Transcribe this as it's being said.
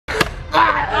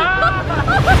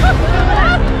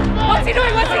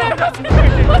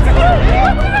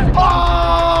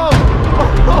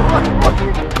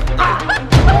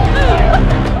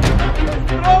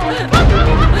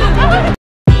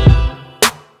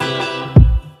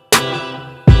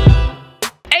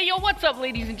What's up,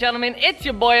 ladies and gentlemen? It's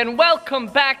your boy, and welcome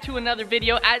back to another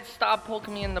video. Stop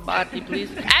poking me in the body, please.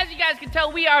 As you guys can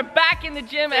tell, we are back in the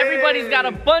gym. Everybody's got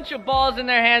a bunch of balls in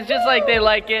their hands, just like they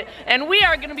like it. And we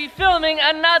are gonna be filming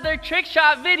another trick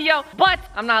shot video. But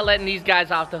I'm not letting these guys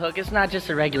off the hook. It's not just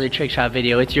a regular trick shot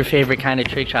video. It's your favorite kind of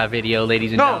trick shot video,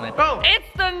 ladies and gentlemen. It's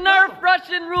the Nerf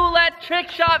Russian roulette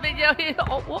trick shot video.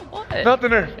 Oh, what? Not the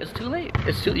Nerf. It's too late.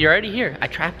 You're already here. I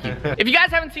trapped you. If you guys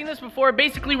haven't seen this before,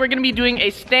 basically we're gonna be doing a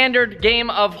standard game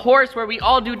of horse where we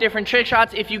all do different trick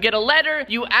shots. If you get a letter,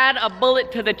 you add a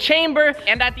bullet to the chamber,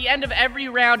 and at the end of every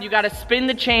round, you gotta spin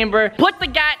the chamber, put the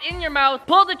gat in your mouth,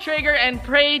 pull the trigger, and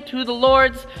pray to the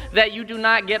lords that you do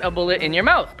not get a bullet in your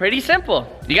mouth. Pretty simple.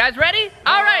 You guys ready?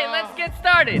 All right, let's get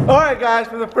started. All right, guys,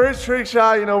 for the first trick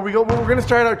shot, you know, we're gonna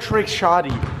start our trick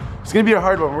shotty. It's gonna be a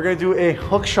hard one. We're gonna do a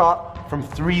hook shot from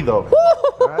 3, though.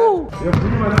 All right? You have 3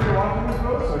 minutes to watch this,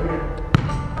 bro, so here.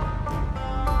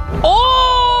 Oh,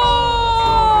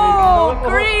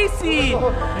 crazy!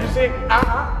 You say,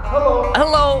 hello.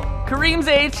 Hello, Kareem's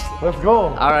H. Let's go.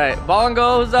 All right, ball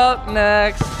goes up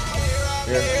next.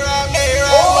 Yeah.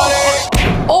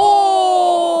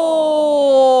 Oh!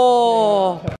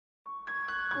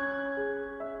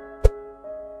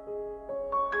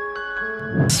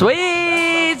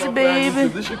 Sweet, baby.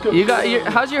 You got your,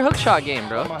 how's your hook shot game,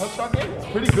 bro? My hook shot game? It's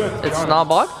pretty good. It's not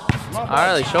bad? All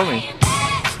right, show me.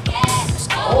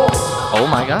 Oh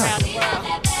my god.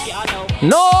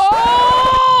 No!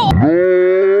 Oh!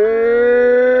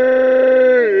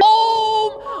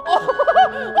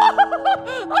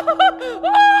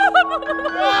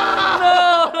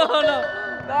 No.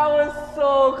 That was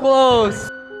so close.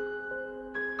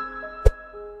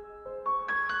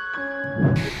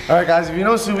 All right, guys, if you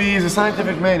know Sui, he's a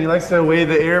scientific man. He likes to weigh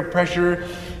the air pressure,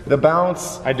 the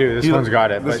bounce. I do. This one's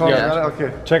got it. This one's got it?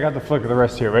 Okay. Check out the flick of the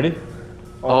rest here. Ready?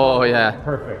 Oh yeah.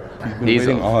 Perfect. He's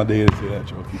been waiting all day to see that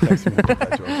joke. He texted me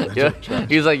that joke. That joke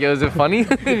He was like, yo, is it funny?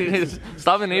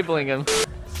 Stop enabling him.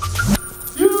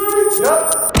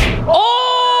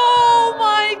 Oh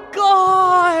my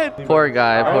god! Poor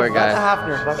guy, poor guy.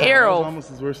 That's a Arrow. was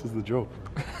almost as worse as the joke.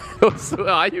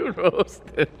 Why you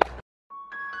roasted?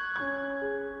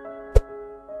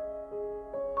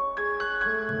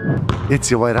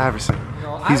 ItsYeBoi Iverson.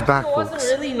 He's back, folks. He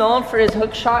wasn't really known for his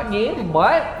hook shot game,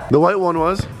 but The white one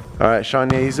was. All right, Sean,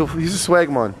 yeah, he's a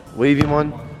swag man. Wavy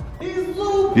one.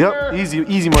 Yep,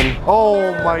 easy money.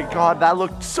 Oh my god, that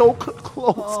looked so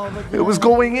close. Oh, it was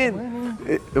going in.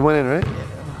 It went in, right?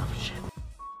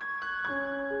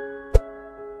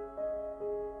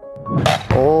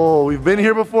 Oh, we've been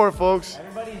here before, folks.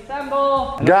 everybody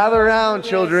assemble. Gather around,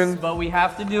 children. But we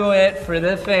have to do it for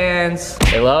the fans.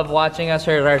 They love watching us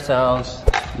hurt ourselves.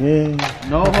 Yeah.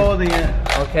 No holding it.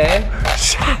 Okay?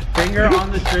 Finger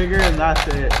on the trigger and that's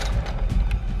it.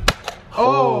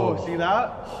 Oh, see that?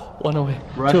 One away.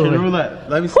 Russian roulette.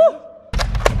 Let me see.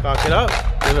 Cock it up.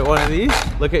 Give it one of these.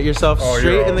 Look at yourself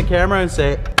straight in the camera and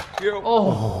say,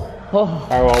 Oh. Oh,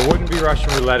 well, it wouldn't be Russian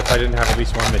roulette if I didn't have at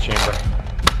least one in the chamber.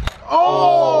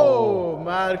 oh,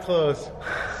 mad close.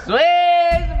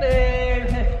 Sweet,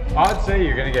 baby. I'd say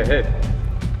you're gonna get hit.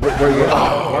 Where you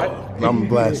What? I'm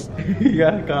blessed. You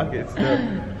gotta cock it still.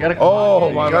 Oh,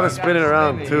 you gotta spin it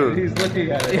around too. He's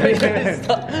looking at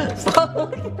it. Stop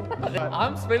looking at it.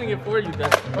 I'm spinning it for you, then.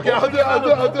 Okay, I'll do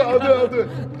it.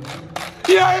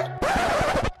 Yeah.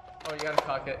 Oh, you gotta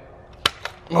cock it.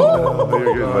 Oh,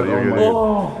 you're good, buddy. You're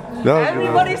good. That was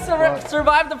Everybody good.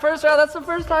 survived the first round. That's the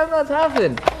first time that's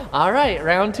happened. All right,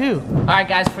 round 2. All right,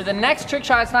 guys, for the next trick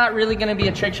shot, it's not really gonna be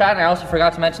a trick shot, and I also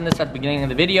forgot to mention this at the beginning of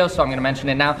the video, so I'm gonna mention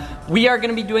it now. We are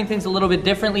gonna be doing things a little bit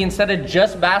differently. Instead of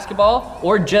just basketball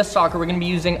or just soccer, we're gonna be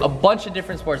using a bunch of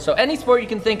different sports. So any sport you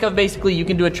can think of, basically, you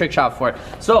can do a trick shot for it.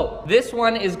 So this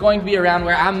one is going to be a round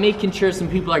where I'm making sure some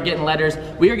people are getting letters.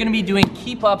 We are gonna be doing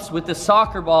keep-ups with the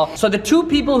soccer ball. So the 2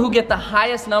 people who get the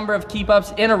highest number of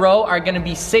keep-ups in a row are gonna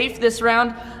be safe this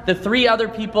round. The 3 other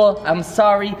people, I'm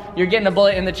sorry, you're getting a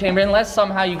bullet in the chamber. Unless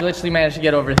somehow you glitchily manage to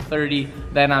get over 30,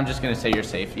 then I'm just gonna say you're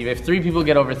safe. If 3 people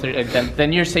get over 30,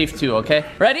 then you're safe too, okay?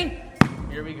 Ready?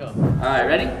 Here we go. All right,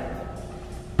 ready?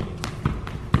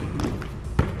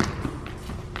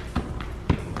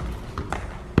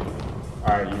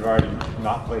 All right, you've already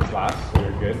not placed last, so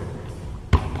you're good.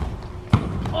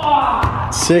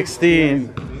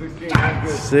 16.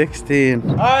 16.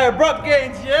 All right, abrupt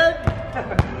gains, yeah?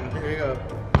 Here we go.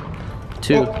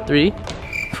 2, 3,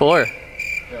 4.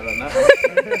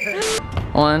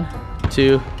 1,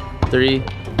 2, 3,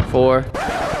 4.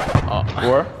 Oh.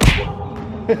 4.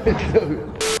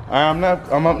 I'm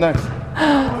up next.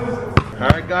 All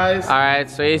right, guys. All right,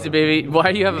 so easy, baby.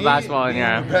 Why do you have a basketball in your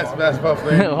arm? Best basketball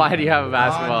player. Why do you have a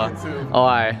basketball?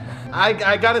 Why?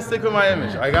 I gotta stick with my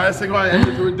image.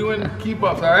 We're doing keep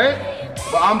ups, all right?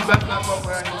 But I'm the best basketball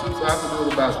player on YouTube, so I have to do with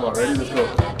the basketball. Ready? Let's go.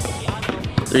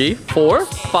 3, 4,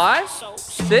 5,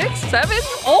 6, 7.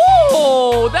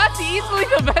 Oh, that's easily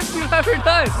the best you've ever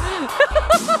done.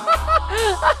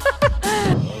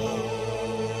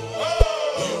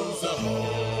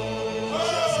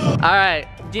 All right,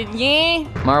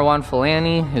 Marwan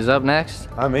Fulani is up next.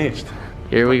 I'm aged.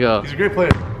 Here we go. He's a great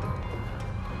player.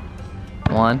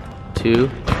 1, 2,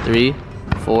 3,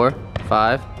 4,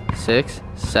 5, 6,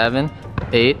 7,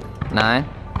 8, 9,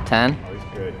 10,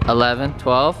 11,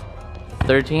 12,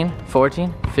 13,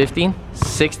 14, 15,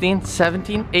 16,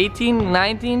 17, 18,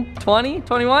 19, 20,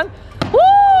 21. Woo!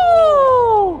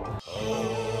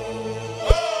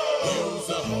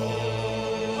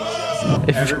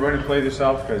 Everybody play this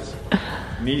out because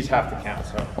knees have to count.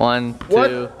 So 1,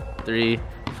 2, 3,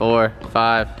 4,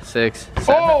 5, 6,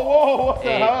 7, What the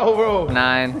 8, hell, bro?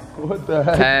 9, What the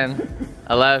heck? 10,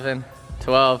 11,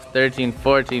 12, 13,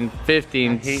 14,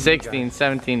 15, 16,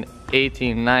 17,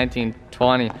 18, 19,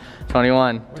 20,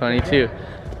 21, 22,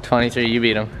 23. You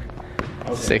beat him.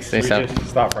 67. just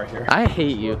stop right here. I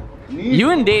hate you. You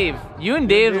and Dave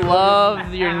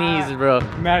love your knees, bro.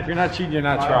 Matt, if you're not cheating, you're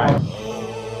not trying.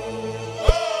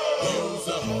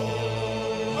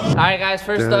 All right, guys,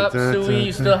 first up, Sui,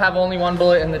 you still have only 1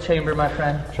 bullet in the chamber, my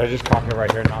friend. Should I just cock it right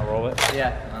here and not roll it?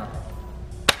 Yeah.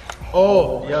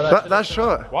 Oh, yeah, That's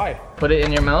short. Why? Put it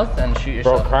in your mouth and shoot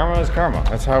yourself. Bro, karma is karma.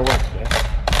 That's how it works. Yeah.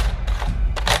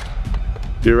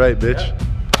 You're right, bitch.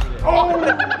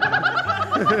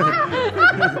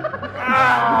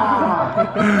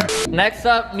 Next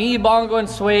up, me, Bongo, and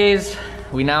Sways.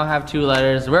 We now have 2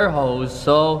 letters. We're hoes,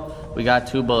 so we got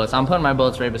 2 bullets. I'm putting my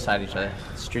bullets right beside each other.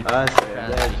 Street. Ooh,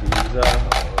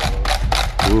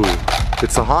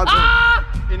 it's a hot zone.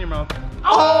 in your mouth.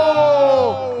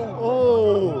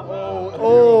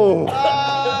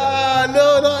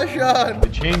 No, not Sean. The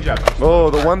change up. Oh,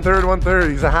 the 1/3, 1/3.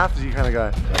 He's a half-G kind of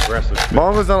guy. Aggressive.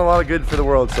 Bongo's done a lot of good for the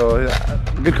world, so yeah,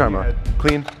 good karma.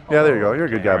 Clean. Yeah, there you go. You're a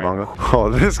good guy, Bongo. Oh,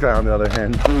 this guy on the other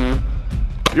hand.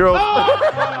 You're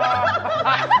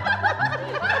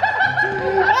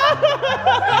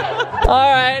All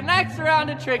right, next round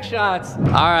of trick shots.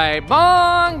 All right,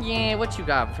 Bong, yeah, what you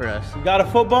got for us? We got a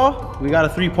football, we got a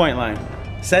 3-point line.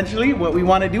 Essentially, what we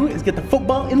want to do is get the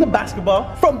football in the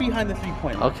basketball from behind the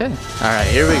 3-point line. Okay, all right,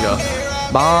 here we go.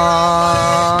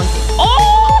 Bong.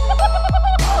 Oh!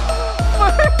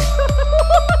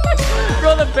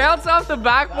 Bro, the bounce off the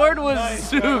backboard was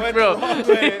souped, bro.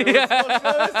 Yeah.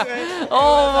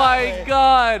 Oh my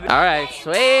God. All right,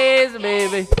 Sways,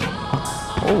 baby.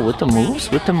 Oh, with the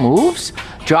moves,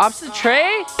 Drops the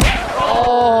tray.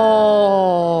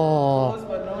 Oh,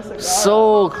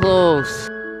 so close.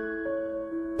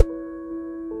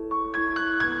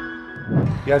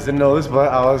 You guys didn't know this, but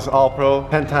I was all-pro,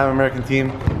 10-time American team.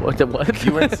 What the what?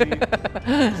 UNC,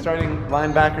 starting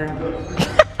linebacker,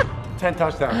 10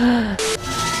 touchdowns.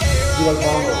 You like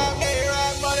Bongo?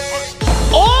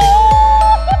 Oh!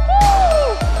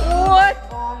 What?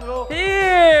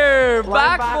 Here,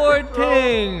 backboard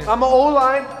ting. I'm an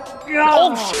O-line.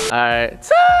 Oh, all right.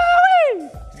 Sorry.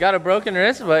 He's got a broken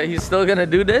wrist, but he's still gonna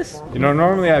do this. You know,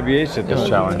 normally I'd be aged at this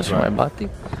challenge. That's my body.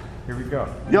 Here we go.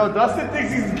 Yo, Dustin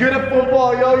thinks he's good at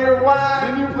football. Yo, you're whack.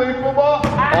 Didn't you play football?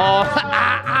 Oh,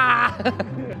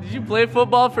 did you play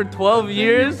football for 12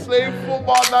 years? Play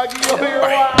football, Nagi. Yo, you're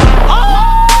whack.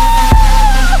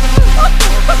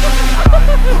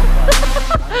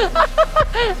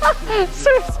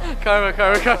 Karma.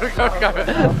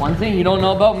 One thing you don't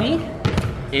know about me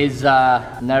is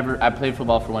I played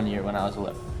football for 1 year when I was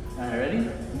 11. All right, ready?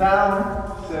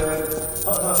 Down, 7.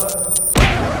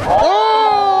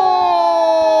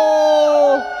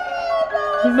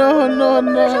 No.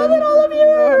 What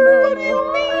do you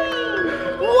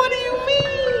mean? What do you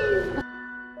mean?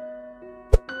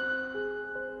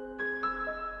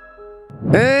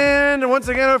 And once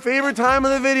again, our favorite time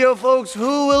of the video, folks.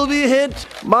 Who will be hit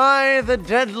by the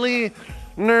deadly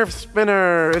Nerf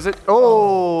spinner? Is it?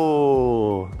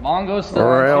 Oh. Mongo's still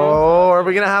All right, on oh, are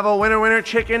we gonna have a winner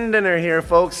chicken dinner here,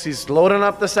 folks? He's loading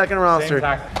up the second roster.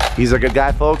 He's a good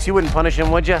guy, folks. You wouldn't punish him,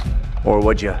 would you? Or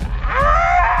would you?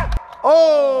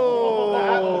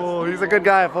 Oh, he's a good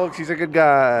guy, folks. He's a good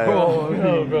guy. Oh,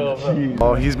 no, bro.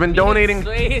 Oh, he's been donating.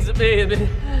 Sways, baby.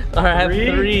 All right,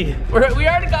 3. We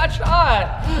already got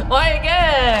shot. Why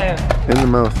again? In the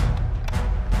mouth.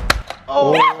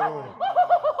 Oh.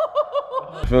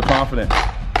 Feel confident.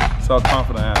 That's how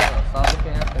confident I am.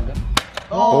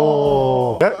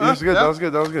 Oh. Yeah, that was good. That was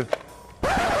good. That was good.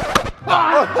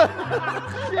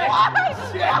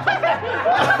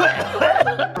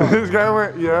 This guy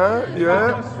went, yeah.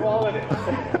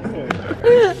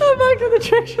 I'm back to the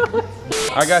trick shot.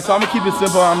 Alright guys, so I'm gonna keep it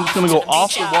simple. I'm just gonna go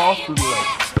off the wall through the leg.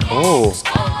 Oh.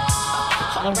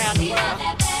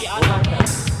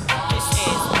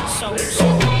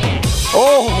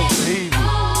 Oh, baby.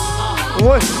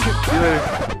 What? See you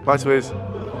later. Bye, Sways.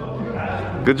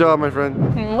 Good job, my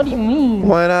friend. What do you mean?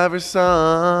 Whatever,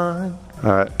 son.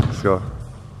 Alright, let's go.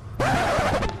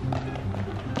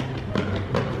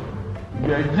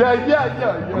 Yeah.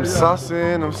 I'm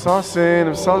saucing. I'm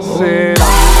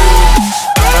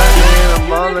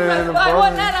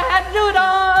balling. I had to do it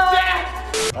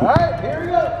all. Alright, here we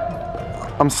go.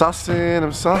 I'm saucing.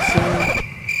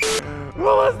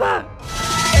 What was that?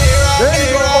 There you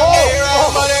go.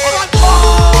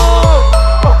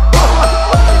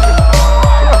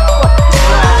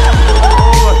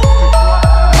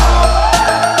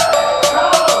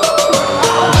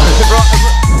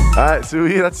 Alright,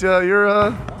 Sui, that's you're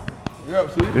up,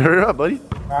 Sui. You're up, buddy.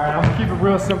 Alright, I'm gonna keep it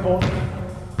real simple.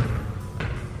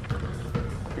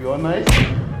 You going nice?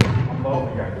 I'm low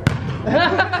again.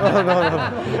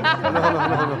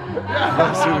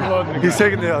 No, Sui. He's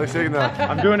taking the L.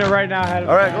 I'm doing it right now.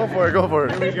 Alright, go for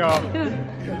it. Here we go.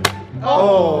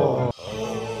 Oh.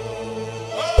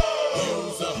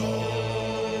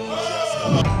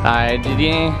 Alright,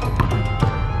 Didi.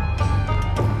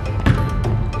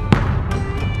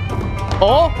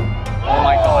 Oh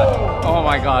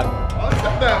my god.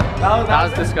 That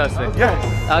was disgusting.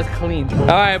 Yes. That was clean.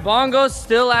 Alright, Bongo's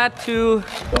still at 2.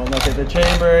 Don't look at the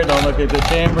chamber,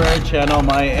 channel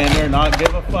my inner, not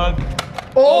give a fuck.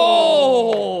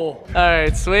 Oh!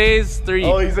 Alright, Sway's 3.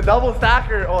 Oh, he's a double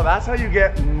stacker. Oh, that's how you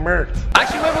get murked.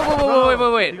 Actually,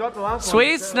 wait. You got the last one.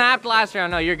 Sway's snapped last round.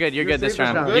 No, you're good this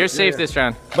round. round. You're safe this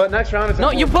round. But next round it's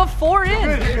No, you put 4 in.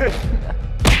 You're good.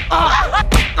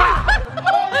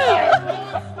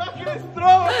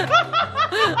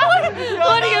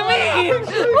 What do you mean?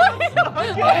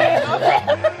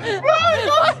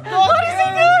 What is he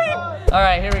doing?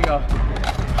 Alright, here we go.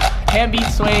 Can't beat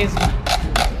Sway's.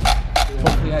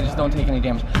 Hopefully I just don't take any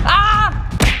damage. Ah!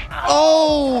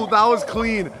 Oh, that was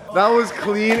clean. That was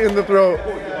clean in the throat.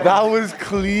 That was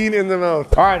clean in the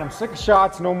mouth. All right, I'm sick of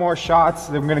shots. No more shots.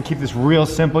 I'm gonna keep this real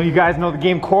simple. You guys know the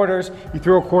game quarters. You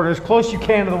throw a quarter as close as you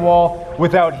can to the wall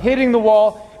without hitting the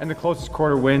wall, and the closest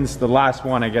quarter wins. The last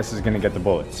one, I guess, is gonna get the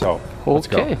bullet. So let's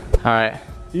go. Okay. Alright.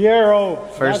 Yarrow.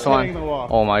 First one. Hitting the wall.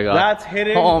 Oh my god. That's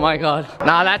hitting. Oh my god.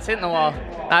 Nah, that's hitting the wall.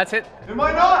 That's it. It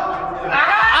might not.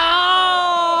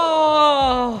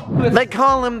 Oh! They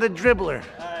call him the dribbler.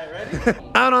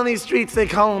 Out on these streets, they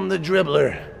call him the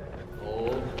dribbler.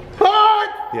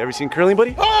 You ever seen curling,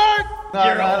 buddy?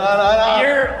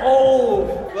 You're old.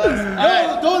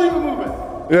 No, don't even move it.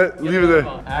 Yeah, leave it there.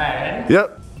 Alright.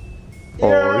 Yep.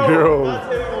 Oh, you're old.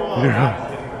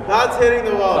 That's hitting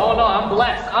the wall. No, I'm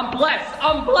blessed.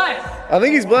 I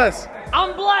think he's blessed.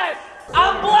 I'm blessed.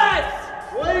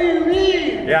 What do you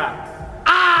mean? Yeah.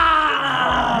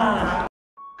 Ah!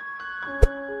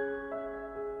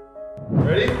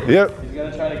 Ready? Yep. He's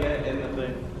gonna try to get it in the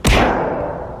thing.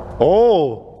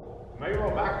 Oh. Might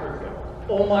roll backwards though.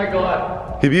 Oh my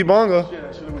god. He beat Bongo. Shit,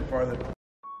 I should have went farther.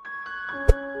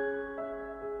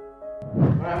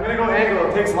 I'm gonna go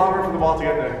angle. It takes longer for the ball to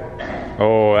get there.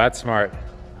 Oh, that's smart.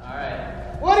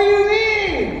 What do you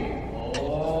mean?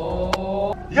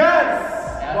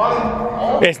 Yes!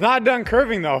 Bottom. It's not done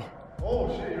curving though. Oh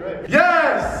shit, you're right.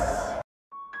 Yes!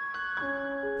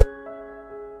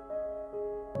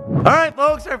 Alright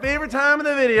folks, our favorite time of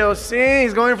the video. See,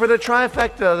 he's going for the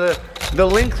trifecta, the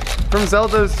Link from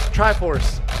Zelda's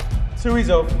Triforce. Sui's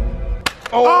over.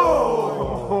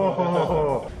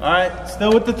 Oh! Alright,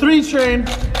 still with the 3 train.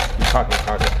 Cock it.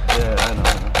 Yeah, I know.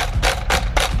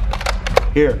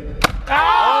 Here.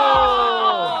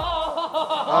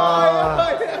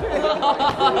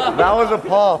 That was a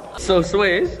pop. So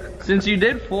Sways, since you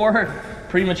did 4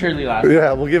 prematurely last time,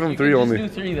 Yeah, we'll give him you 3 can only.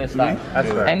 just do 3 this time. That's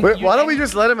fair. And Wait, you- why don't we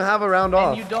just let him have a round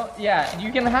off? You don't. Yeah,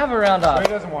 you can have a round off. He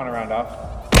doesn't want to round off.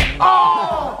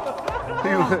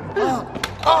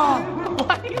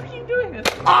 Why do you keep doing this?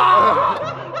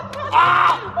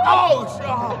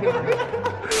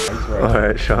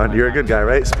 Alright, Sean, you're a good guy,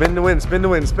 right? Spin to win, spin to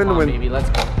win, spin to Come on, win. baby, let's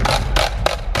go.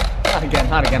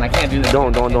 Not again. I can't do this.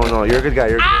 Don't. You're a good guy.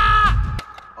 You're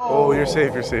Oh, you're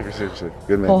safe.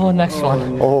 Good man. Oh, next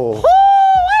one. Oh.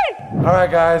 All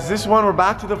right, guys, this one, we're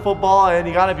back to the football, and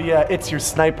you gotta be it's your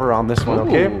sniper on this one,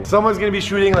 okay? Ooh. Someone's gonna be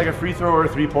shooting like a free throw or a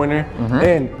three-pointer,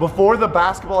 and before the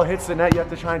basketball hits the net, you have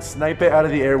to try and snipe it out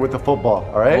of the air with the football,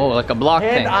 all right? Oh, like a block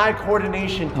thing. Hand-eye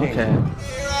coordination thing. Okay.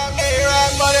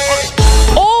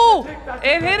 Oh,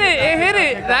 it hit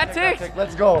it. That ticked.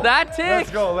 Let's go. That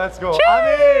ticked. Let's go.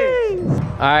 Jeez.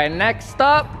 All right, next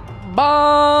up,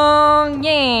 bong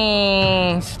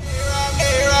yes.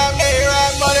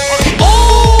 Oh!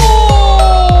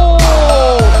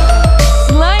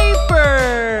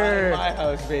 Sniper! My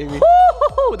house, baby.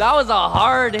 Woo! That was a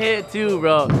hard hit too,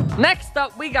 bro. Next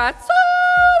up, we got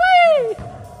Zoe!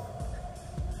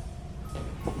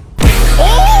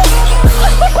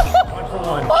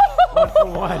 One for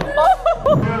one.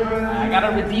 I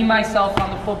gotta redeem myself on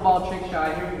the football trick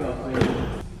shot. Here we go.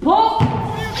 Pull!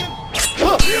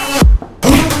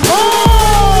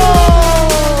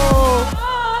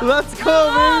 Let's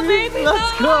go, baby.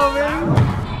 Let's go,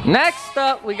 baby. Next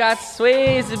up, we got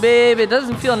Swayze, baby. It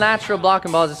doesn't feel natural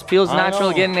blocking balls. It feels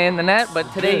natural getting in the net,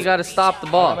 but today you gotta stop the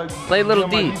ball. Play little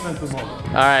D.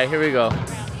 All right, here we go.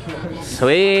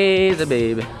 Swayze,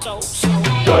 baby.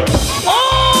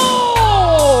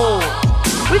 Oh!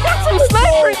 We got some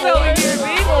snipers over here,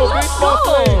 baby. Let's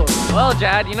go. Well,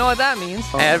 Jad, you know what that means.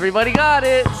 Everybody got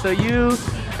it, so you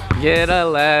get a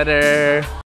letter.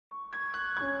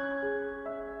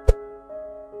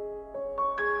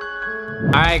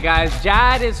 All right, guys,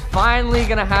 Jad is finally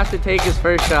gonna have to take his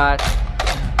first shot.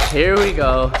 Here we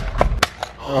go.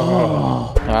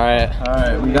 Oh. All right. All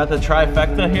right, we got the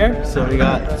trifecta here. So we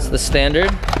got It's the standard.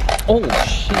 Oh,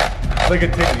 shit. Like a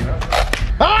tick, you know?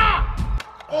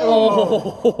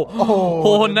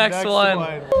 Oh, next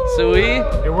one. So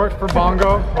It worked for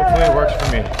Bongo. Hopefully it works for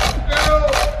me.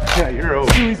 Yeah, you're over.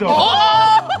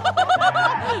 Oh!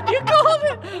 You called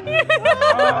it!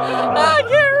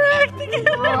 Get wrecked!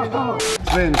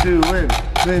 Spin to win.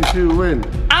 Spin to win.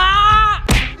 Ah!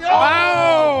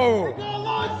 Oh!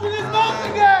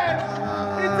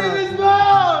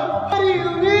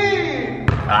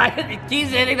 It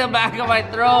keeps hitting the back of my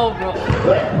throat, bro.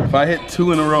 If I hit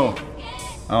 2 in a row,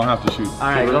 I don't have to shoot. All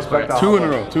right, go for it. 2 in a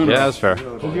row. 2 in a row. Yeah, that's fair. If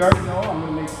you already know,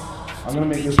 I'm gonna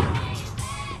make this one.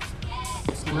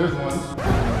 There's one.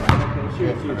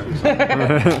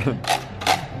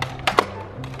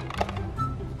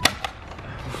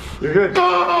 You're good.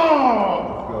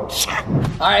 All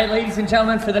right, ladies and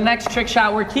gentlemen, for the next trick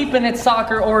shot, we're keeping it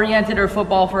soccer-oriented or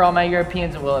football for all my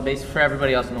Europeans and basically for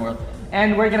everybody else in the world.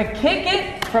 And we're gonna kick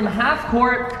it from half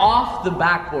court off the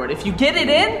backboard. If you get it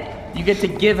in, you get to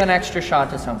give an extra shot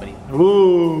to somebody.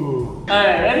 Ooh. All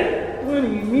right, ready? What do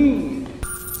you mean?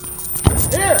 It's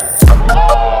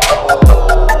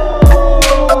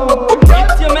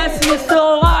your Messi is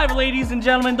still alive, ladies and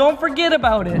gentlemen. Don't forget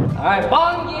about it. All right,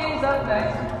 Bongi's up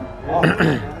next.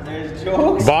 there's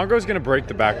jokes. Bongo's gonna break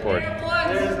the backboard.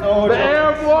 There's no The jokes.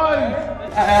 air one.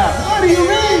 What do you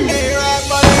mean?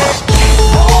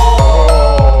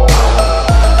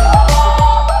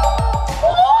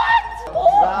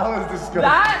 That was disgusting.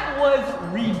 That was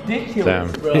ridiculous,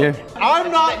 Damn. bro. Yeah.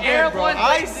 I'm not air good, bro. one, I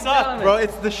ladies and suck, gentlemen. bro.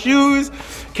 It's the shoes.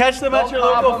 Catch them at No your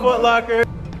local problem. Foot Locker.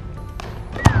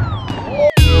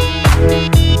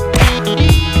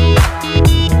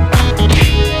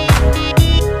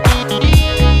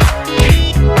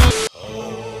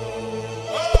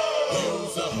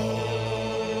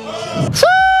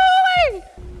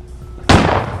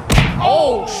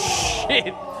 Oh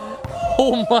shit!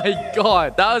 Oh my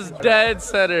god, that was dead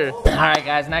center. All right,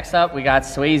 guys, next up we got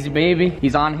Swayze, baby.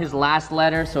 He's on his last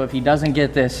letter, so if he doesn't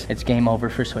get this, it's game over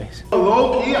for Swayze.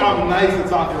 Low key, I'm nice at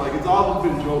soccer. Like, it's all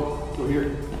been joke. So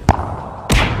here.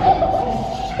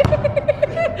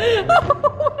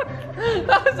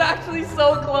 That was actually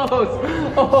so close.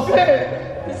 Oh,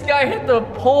 this guy hit the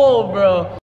pole,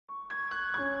 bro.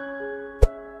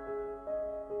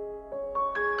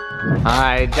 All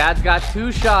right, Dad's got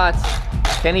 2 shots.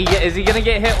 Can he get? Is he gonna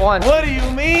get hit once? What do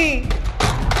you mean?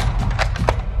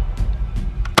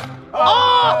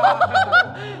 Oh!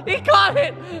 He caught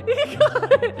it! He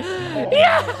caught it!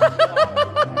 Yeah!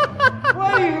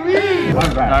 What do you mean? All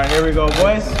right, here we go,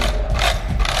 boys.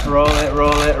 Roll it,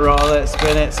 roll it, roll it.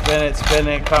 Spin it, spin it, spin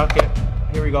it. Cock it.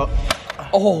 Here we go.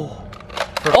 Oh!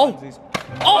 For Oh! funsies.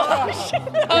 Oh shit!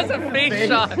 That was a fake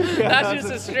shot. That's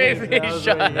just a straight fake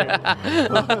shot.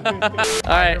 All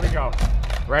right. Here we go.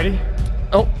 Ready?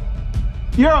 Oh!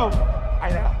 Yo! I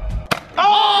know.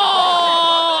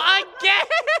 Oh! Again!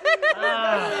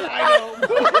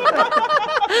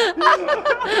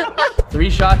 3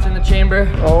 shots in the chamber.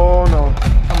 Oh no.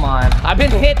 Come on. I've been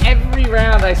hit every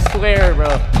round, I swear, bro.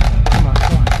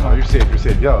 Oh, you're safe, you're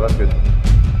safe. Yo, that's good.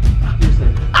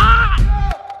 Ah!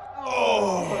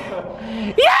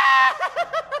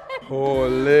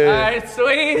 Holy. All right,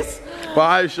 Swayze.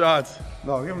 5 shots.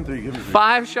 No, give him 3. Give him 3.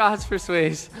 5 shots for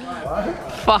Swayze.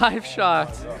 5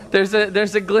 shots. There's a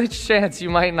glitch chance you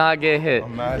might not get hit.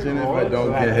 Imagine if I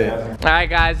don't get hit. All right,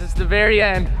 guys, it's the very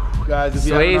end. Guys, if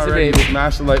you Swayze, haven't already, baby.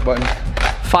 smash the like button.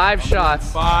 5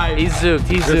 shots. 5. He's zooped.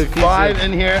 He's There's zooped. 5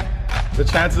 in here. The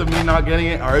chances of me not getting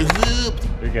it are zooped.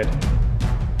 You're good.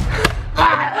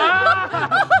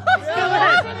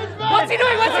 What's he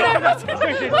doing? What's he doing? What's he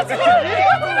doing? What's he doing?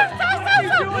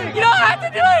 You don't have to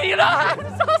do it. You don't have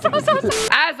to.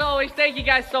 As always, thank you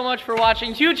guys so much for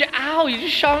watching. Huge, ow, you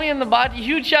just shot me in the butt.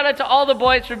 Huge shout out to all the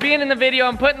boys for being in the video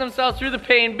and putting themselves through the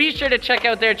pain. Be sure to check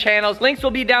out their channels. Links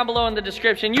will be down below in the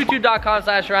description.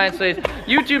 YouTube.com/RyanSways.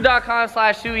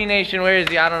 YouTube.com/SuiNation. Where is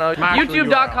he? I don't know.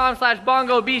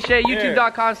 YouTube.com/BongoBiche.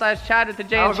 YouTube.com/Chat with the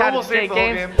J and Chat with the J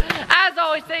Games. As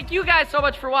always, thank you guys so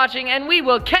much for watching, and we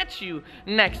will catch you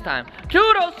next time.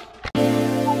 Toodles!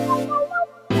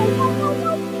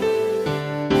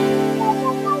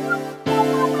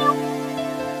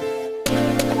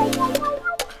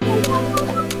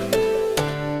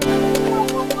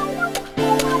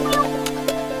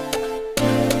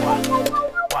 Wow.